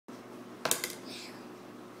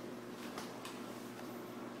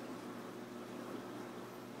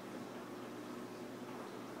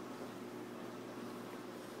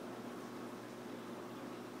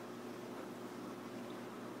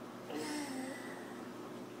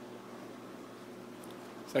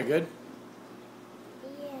Is that good?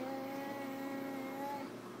 Yeah.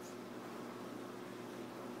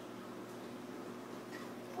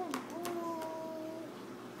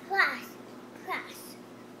 Plus.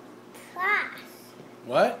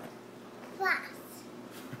 What? Plus.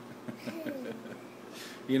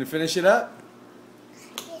 You gonna finish it up?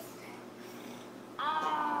 Yes.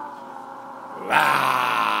 Ah!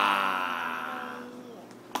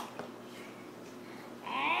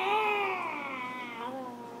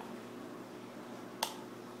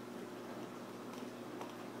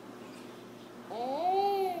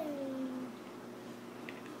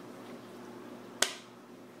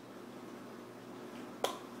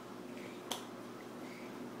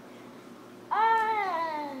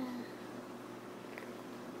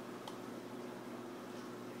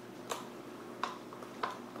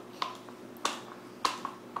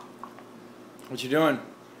 What you doing?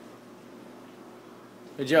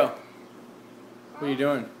 Hey Joe, what are you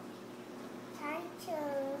doing? Trying to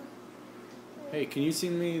Hey, can you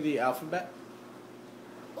sing me the alphabet?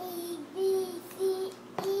 A B C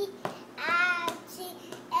E F G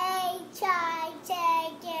H I J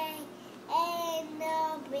K L M N O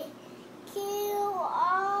P Q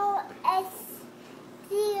R S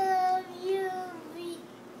T U V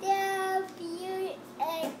W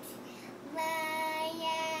X Y Z.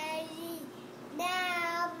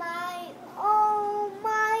 Now my oh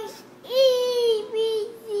my E B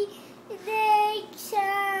C next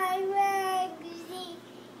time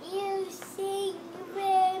you sing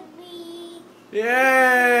with me.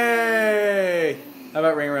 Yay! How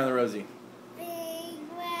about Ring Around the Rosie? Big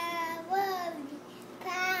round rosy,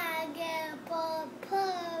 pineapple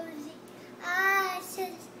posy. I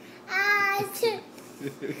said,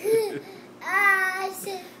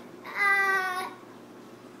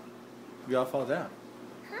 We all fall down.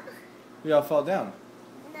 huh? We all fall down.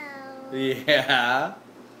 No. Yeah.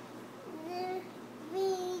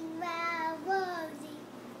 Big round rosy,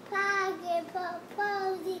 pineapple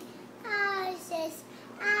posy. I said,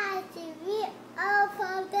 we all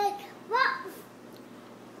fall down. What?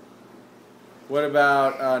 What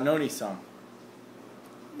about Noni's song?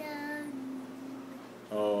 No.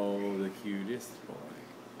 Oh, the cutest boy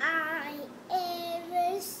I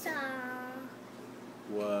ever saw.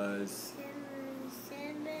 was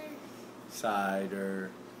Simmer. cider.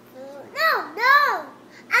 No!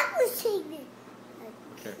 I was singing.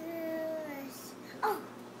 Okay. Oh.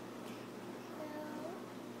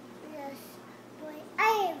 Yes, boy,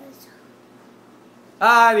 I ever saw.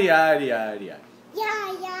 Adi, adi, adi, adi.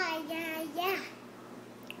 Yeah.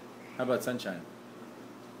 How about Sunshine?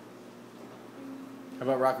 How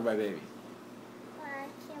about Rockabye Baby?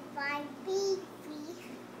 Watching my baby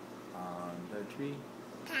On the tree,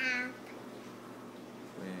 tap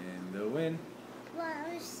when the wind,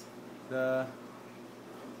 blows. the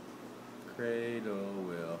cradle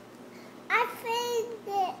will. I found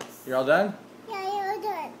this. You're all done? Yeah, you're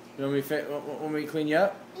done. You want me to clean you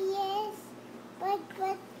up? Yes, but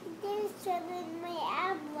there's something in my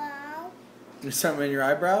eyebrow. There's something in your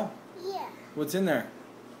eyebrow? Yeah. What's in there?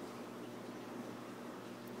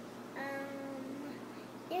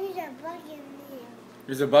 There's a bug in there.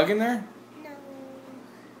 There's a bug in there?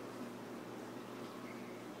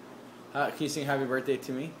 No. Can you sing Happy Birthday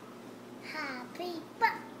to me? Happy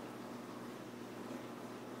birthday.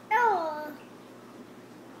 Oh.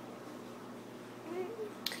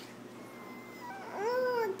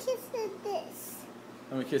 Oh, kiss this.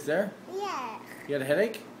 Let me kiss there? Yeah. You got a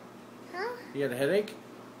headache? Huh? You got a headache?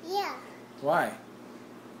 Yeah. Why?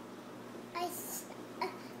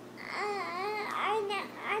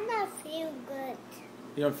 I not feel good.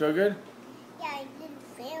 You don't feel good? Yeah, I didn't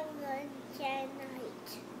feel good tonight.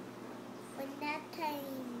 For that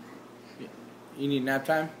time. You need nap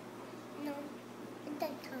time? No, at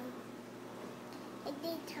that time. At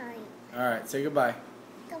that time. Alright, say goodbye.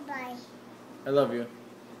 Goodbye. I love you.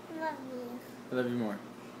 Love you. I love you more.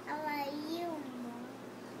 I love you more.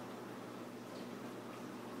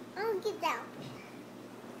 Oh, get down.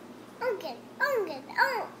 Oh, get.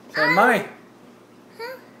 Oh. Say, Mommy!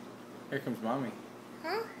 Huh? Here comes Mommy.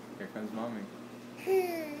 Huh? Here comes Mommy. I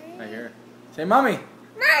Mommy. hear her. Say, Mommy!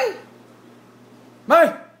 Mommy.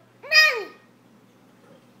 Mommy! Mommy.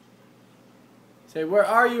 Say, where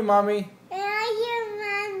are you, Mommy? Where are you,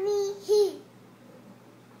 Mommy?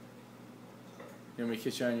 You want me to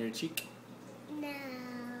kiss you on your cheek? No.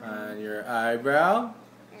 On your eyebrow?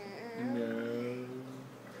 No.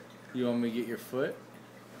 You want me to get your foot?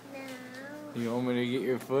 No. You want me to get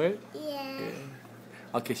your foot? Yeah.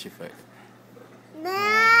 I'll kiss your foot. No.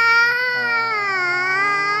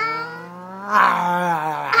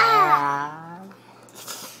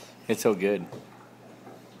 It's so good.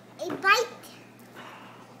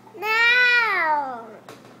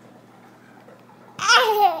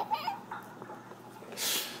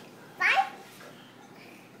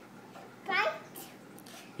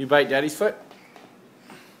 You bite Daddy's foot?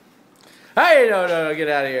 Hey, no, get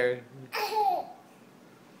out of here.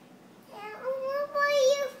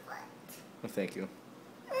 Oh, thank you.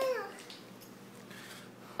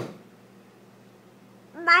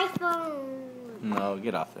 My phone. No,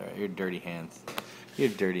 get off there. Your dirty hands. Your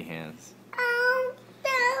dirty hands. Oh,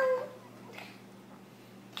 no.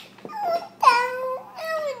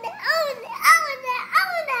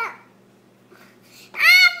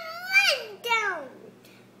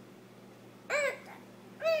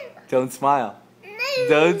 Don't smile.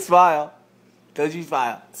 Don't smile. Don't you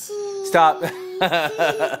smile. Stop.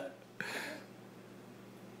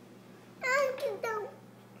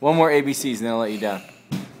 One more ABCs and then I'll let you down.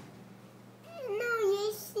 No,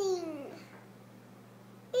 you sing.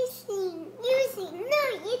 You sing. You sing. No,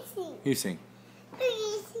 you sing. You sing. No,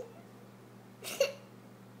 you sing.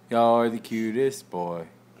 You're the cutest boy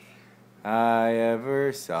I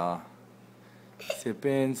ever saw.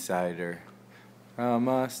 Sipping cider from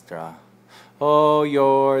a straw. Oh,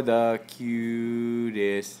 you're the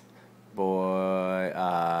cutest boy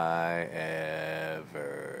I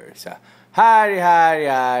ever saw. Hi.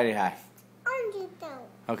 I'm just down.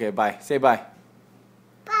 Okay, bye. Say bye.